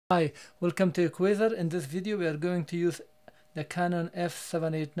Hi, welcome to Equaser. In this video we are going to use the Canon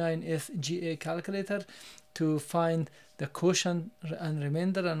F-789SGA Calculator to find the quotient and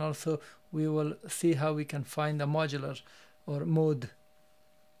remainder, and also we will see how we can find the modular or mode.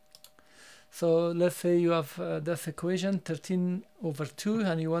 So let's say you have this equation 13/2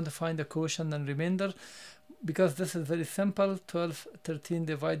 and you want to find the quotient and remainder. Because this is very simple, 13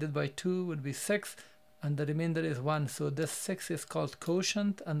 divided by 2 would be 6 and the remainder is 1. So this 6 is called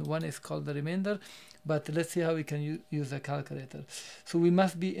quotient and 1 is called the remainder. But let's see how we can use a calculator. So we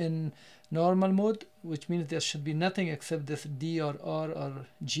must be in normal mode, which means there should be nothing except this D or R or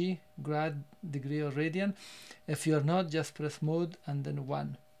G, grad, degree or radian. If you are not, just press mode and then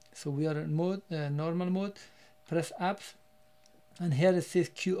 1. So we are in mode, normal mode. Press apps, and here it says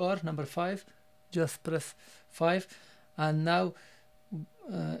QR number 5. Just press 5, and now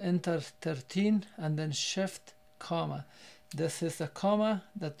enter 13 and then shift comma. This is a comma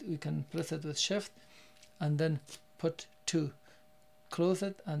that we can press it with shift and then put 2, close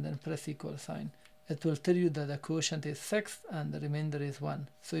it and then press equal sign. It will tell you that the quotient is 6 and the remainder is 1.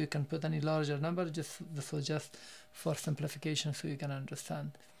 So you can put any larger number. This was just for simplification so you can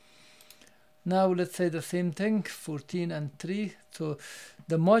understand. Now let's say the same thing, 14 and 3. So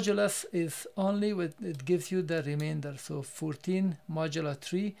the modulus is only with, it gives you the remainder. So 14 modulo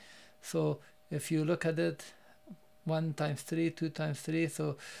 3. So if you look at it, 1 times 3, 2 times 3.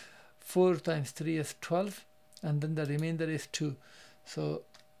 So 4 times 3 is 12. And then the remainder is 2. So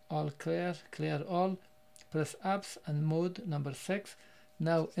all clear, clear all. Press apps and mode number 6.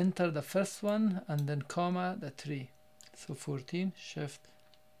 Now enter the first one and then comma the 3. So 14, shift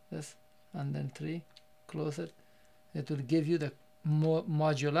this, and then 3, close it. It will give you the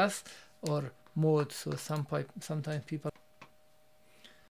modulus or mode. So sometimes people